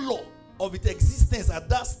color of its existence at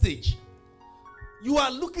that stage. You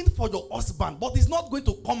are looking for your husband, but it's not going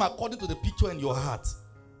to come according to the picture in your heart.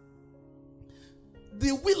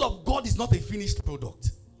 The will of God is not a finished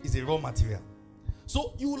product. It's a raw material.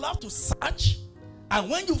 So you will have to search, and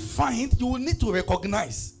when you find, you will need to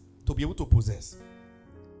recognize to be able to possess.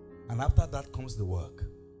 And after that comes the work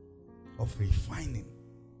of refining.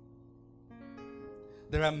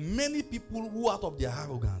 There are many people who out of their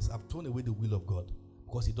arrogance have thrown away the will of God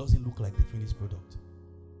because it doesn't look like the finished product.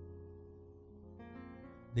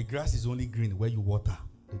 The grass is only green where you water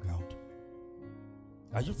the ground.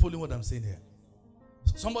 Are you following what I'm saying here?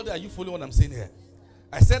 Somebody, are you following what I'm saying here?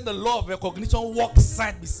 I said the law of recognition works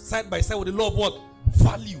side by side with the law of what?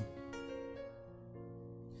 Value.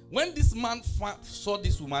 When this man saw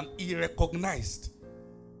this woman, he recognized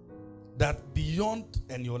that beyond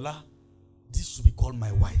Eniola, this should be called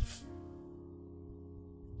my wife.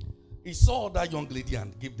 He saw that young lady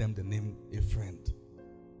and gave them the name a friend.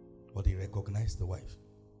 But he recognized the wife.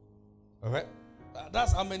 Alright?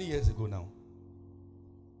 That's how many years ago now?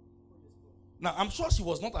 Now, I'm sure she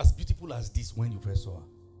was not as beautiful as this when you first saw her.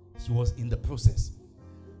 She was in the process.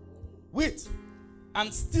 Wait.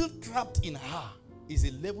 And still trapped in her is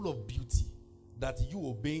a level of beauty that you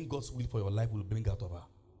obeying God's will for your life will bring out of her.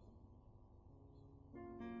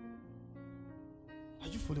 Are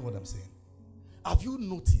you following what I'm saying? Have you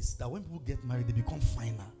noticed that when people get married, they become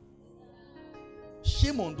finer?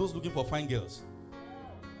 Shame on those looking for fine girls.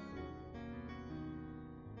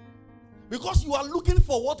 Because you are looking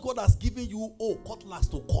for what God has given you, cutlass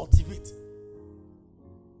to cultivate.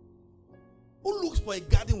 Who looks for a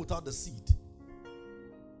garden without the seed?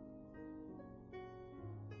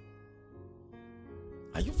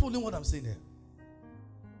 Are you following what I'm saying here?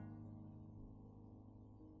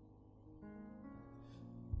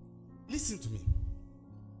 Listen to me.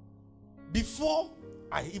 Before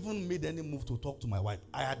I even made any move to talk to my wife,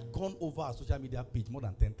 I had gone over her social media page more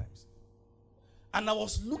than 10 times. And I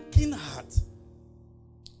was looking at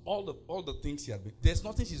all the things she had been. There's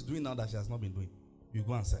nothing she's doing now that she has not been doing. You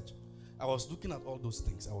go and search. I was looking at all those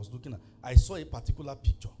things. I saw a particular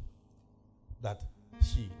picture that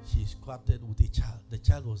she scrapped with a child. The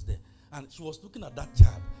child was there. And she was looking at that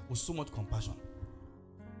child with so much compassion.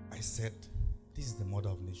 I said, this is the mother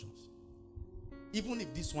of nations. Even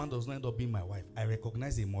if this one does not end up being my wife, I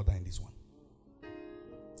recognize a mother in this one.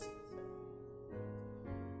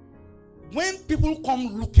 When people come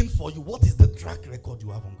looking for you, what is the track record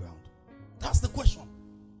you have on ground? That's the question.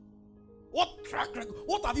 What track record?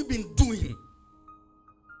 What have you been doing?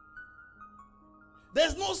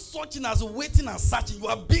 There's no such thing as waiting and searching. You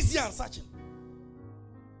are busy and searching.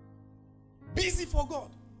 Busy for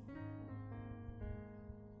God.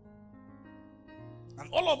 And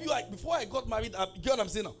all of you, before I got married, you get what I'm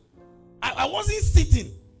saying now? I wasn't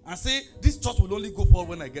sitting and say, this church will only go forward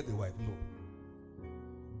when I get a wife. No.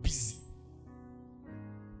 Busy.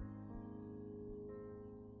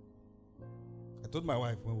 I told my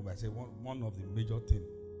wife, I said, one of the major things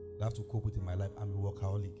I have to cope with in my life, I'm a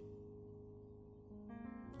workaholic.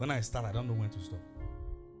 When I start, I don't know when to stop.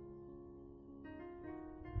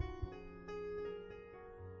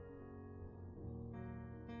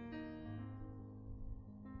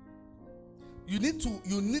 You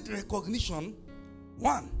need recognition.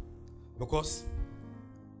 One, because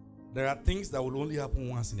there are things that will only happen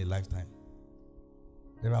once in a lifetime.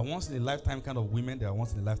 There are once in a lifetime kind of women, there are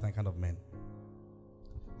once in a lifetime kind of men.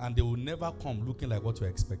 And they will never come looking like what you're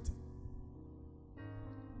expecting.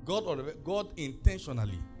 God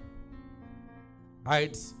intentionally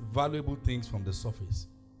hides valuable things from the surface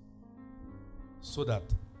so that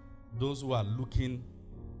those who are looking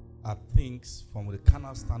at things from the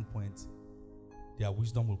carnal standpoint, their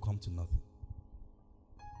wisdom will come to nothing.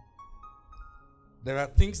 There are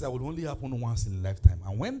things that will only happen once in a lifetime.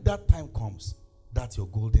 And when that time comes, that's your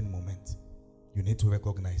golden moment. You need to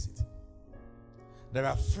recognize it. There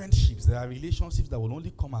are friendships, there are relationships that will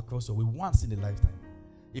only come across your way once in a lifetime.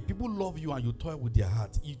 If people love you and you toy with their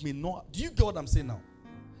heart, it may not. Do you get what I'm saying now?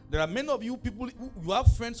 There are many of you people, you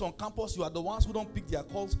have friends on campus, you are the ones who don't pick their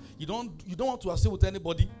calls. You don't want to associate with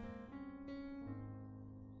anybody.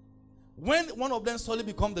 When one of them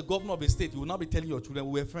suddenly becomes the governor of a state, you will not be telling your children,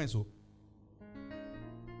 we were friends. So.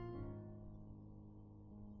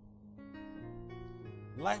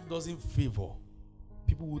 Life doesn't favor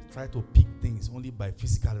people who try to pick things only by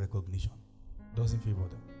physical recognition. Doesn't favor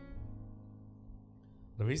them.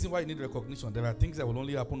 The reason why you need recognition, there are things that will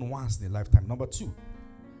only happen once in a lifetime. Number two,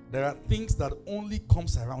 there are things that only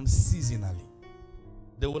comes around seasonally.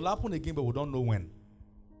 They will happen again, but we don't know when.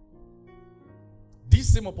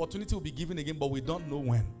 This same opportunity will be given again, but we don't know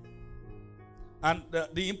when. And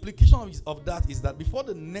the implication of that is that before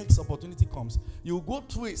the next opportunity comes, you will go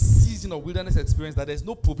through a season of wilderness experience that there's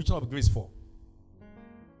no provision of grace for.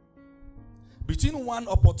 Between one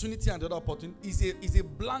opportunity and the other opportunity is a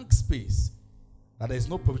blank space that there is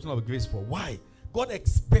no provision of grace for. Why? God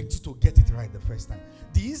expects you to get it right the first time.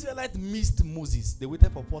 The Israelites missed Moses. They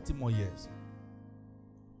waited for 40 more years.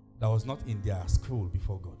 That was not in their scroll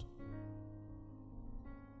before God.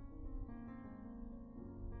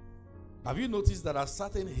 Have you noticed that at a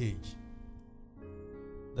certain age,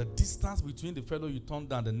 the distance between the fellow you turned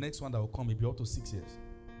down and the next one that will come may be up to 6 years?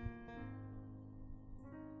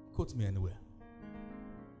 Quote me anywhere.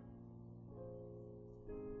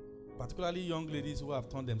 Particularly young ladies who have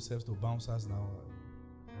turned themselves to bouncers now.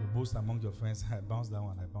 You boast among your friends, I bounce that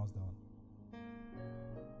one, I bounce that one.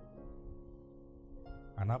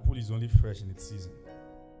 An apple is only fresh in its season.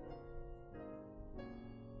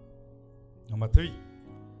 Number three,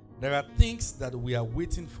 there are things that we are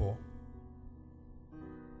waiting for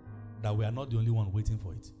that we are not the only one waiting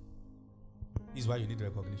for it. This is why you need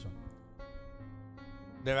recognition.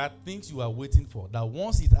 There are things you are waiting for that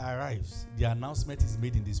once it arrives, the announcement is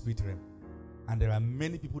made in the spirit realm. And there are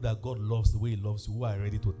many people that God loves the way He loves you who are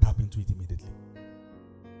ready to tap into it immediately.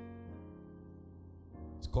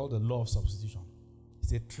 It's called the law of substitution.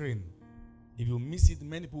 It's a train. If you miss it,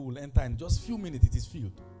 many people will enter in just a few minutes, it is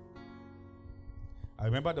filled. I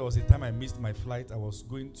remember there was a time I missed my flight. I was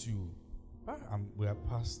going to, we are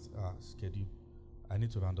past schedule. I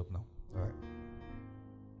need to round up now. All right.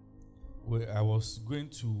 I was going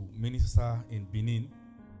to minister in Benin,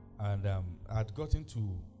 and I had gotten to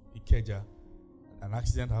Ikeja. An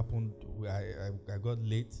accident happened. I got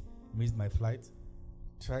late, missed my flight.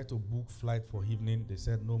 Tried to book flight for evening. They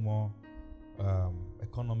said no more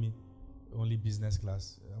economy, only business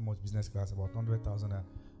class. How much business class? About 100,000.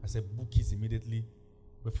 I said book it immediately.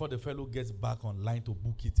 Before the fellow gets back online to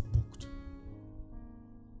book it, booked.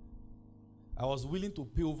 I was willing to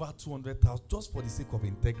pay over 200,000 just for the sake of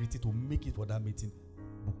integrity to make it for that meeting,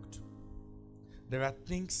 booked. There are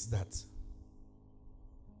things that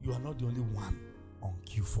you are not the only one on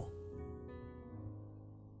queue for.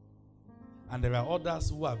 And there are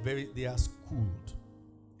others who are they are schooled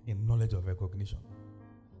in knowledge of recognition.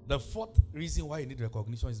 The fourth reason why you need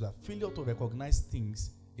recognition is that failure to recognize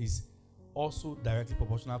things is also directly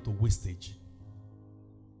proportional to wastage.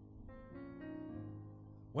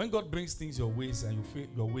 When God brings things your ways and you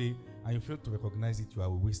fail to recognize it, you are a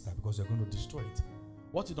waster because you're going to destroy it.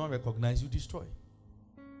 What you don't recognize, you destroy.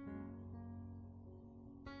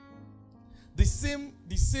 The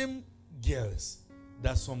same girls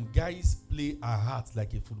that some guys play our hearts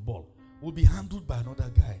like a football will be handled by another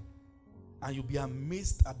guy. And you'll be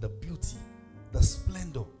amazed at the beauty, the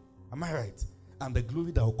splendor. Am I right? And the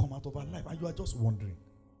glory that will come out of our life. And you are just wondering.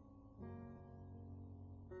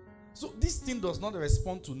 So this thing does not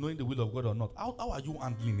respond to knowing the will of God or not. How are you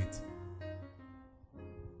handling it?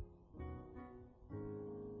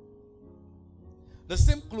 The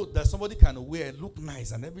same clothes that somebody can wear, look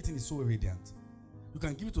nice, and everything is so radiant. You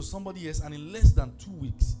can give it to somebody else, and in less than 2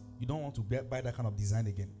 weeks, you don't want to buy that kind of design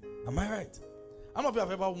again. Am I right? How many of you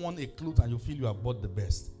have ever worn a cloth and you feel you have bought the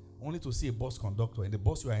best, only to see a bus conductor and the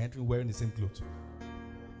bus you are entering wearing the same clothes?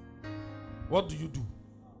 What do?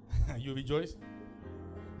 You rejoice?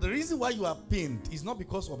 The reason why you are pained is not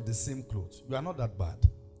because of the same clothes. You are not that bad.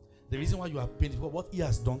 The reason why you are pained is because what he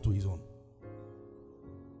has done to his own.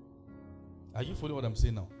 Are you following what I'm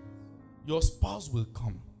saying now? Your spouse will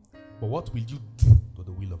come, but what will you do to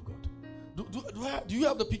the will of God? Do you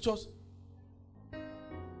have the pictures?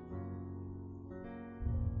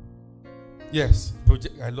 Yes.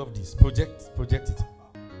 I love this. Project it.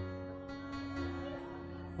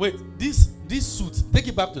 Wait, this suit, take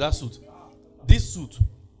it back to that suit. This suit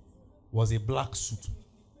was a black suit.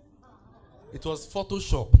 It was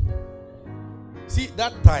Photoshop. See,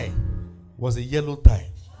 that tie was a yellow tie.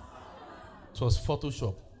 It was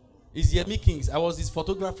Photoshop. It's Yemi Kings. I was his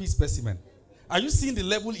photography specimen. Are you seeing the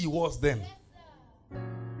level he was then?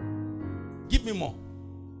 Give me more.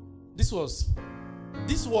 This was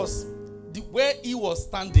where he was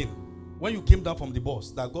standing when you came down from the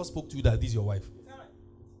bus that God spoke to you that this is your wife.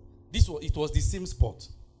 It was the same spot.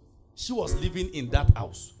 She was living in that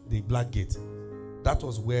house, the Black Gate. That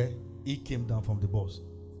was where he came down from the bus.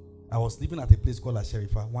 I was living at a place called La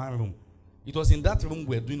Sherifa, one room. It was in that room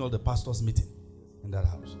we were doing all the pastors' meeting in that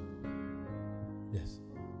house. Yes.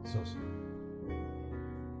 So.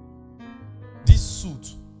 This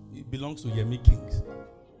suit, it belongs to Yemi Kings.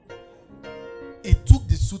 He took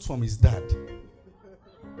the suit from his dad.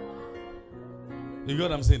 You know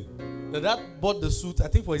what I'm saying? The dad bought the suit, I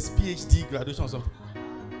think, for his PhD graduation or something.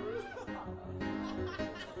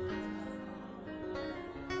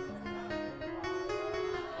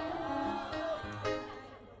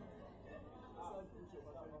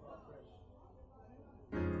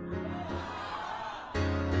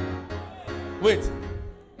 Wait,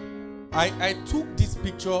 I took this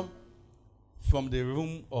picture from the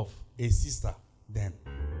room of a sister then.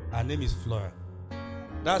 Her name is Flora.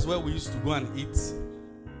 That's where we used to go and eat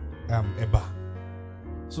eba.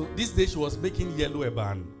 So this day she was making yellow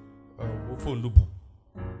eba and lubu.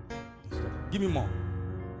 Give me more.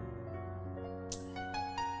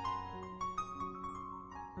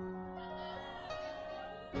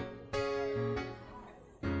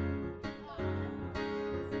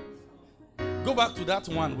 Go back to that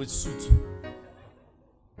one with suit.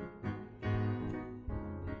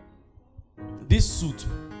 This suit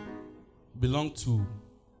belonged to...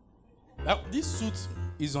 this suit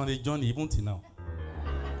is on a journey even till now.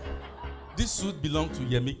 This suit belonged to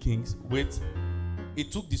Yemi Kings. Wait, he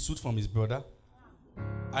took the suit from his brother.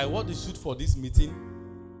 I wore the suit for this meeting.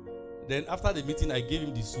 Then after the meeting, I gave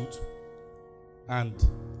him the suit. And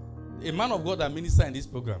a man of God that ministered in this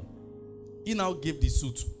program, he now gave the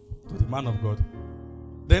suit to the man of God.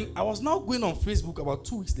 Then I was now going on Facebook about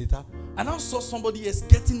 2 weeks later, and I saw somebody else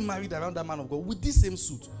getting married around that man of God with this same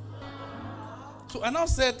suit. So I now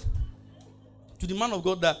said to the man of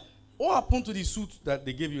God that, what happened to the suit that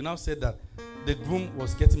they gave you? Now said that the groom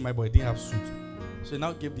was getting married, but he didn't have suit. So he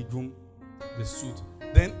now gave the groom the suit.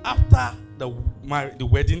 Then after the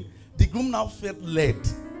wedding, the groom now felt led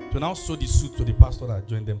to now sew the suit to the pastor that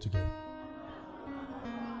joined them together.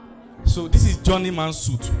 So this is Johnny Man's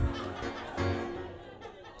suit.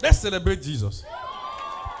 Let's celebrate Jesus.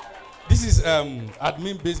 This is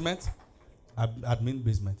admin basement. Admin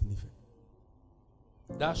basement in Ife.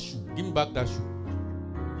 That shoe. Give me back that shoe.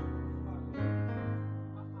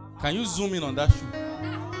 Can you zoom in on that shoe?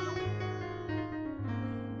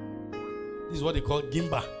 This is what they call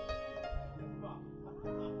Gimba.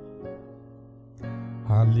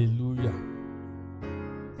 Hallelujah.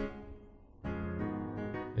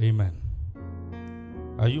 Amen.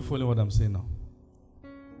 Are you following what I'm saying now?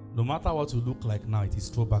 No matter what you look like now, it is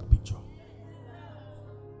throwback picture.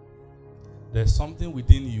 There's something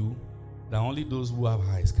within you that only those who have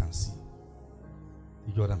eyes can see.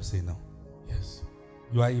 You get what I'm saying now? Yes.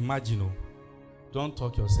 You are imaginal. Don't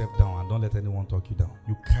talk yourself down and don't let anyone talk you down.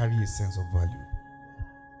 You carry a sense of value.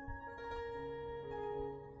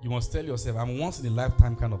 You must tell yourself, I'm once in a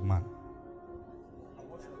lifetime kind of man.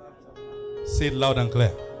 Say it loud and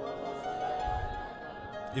clear.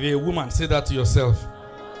 If you're a woman, say that to yourself.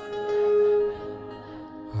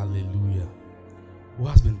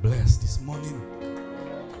 blessed this morning.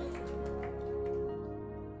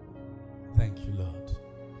 Thank you, Lord.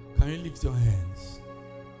 Can you lift your hands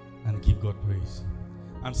and give God praise?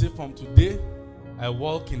 And say, from today, I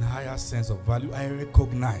walk in higher sense of value. I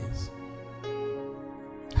recognize.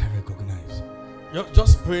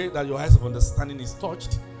 Just pray that your eyes of understanding is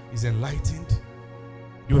touched, is enlightened.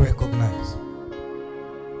 You recognize.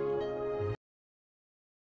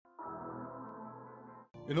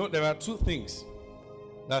 You know, there are two things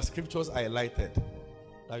that scriptures highlighted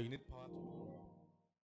that you need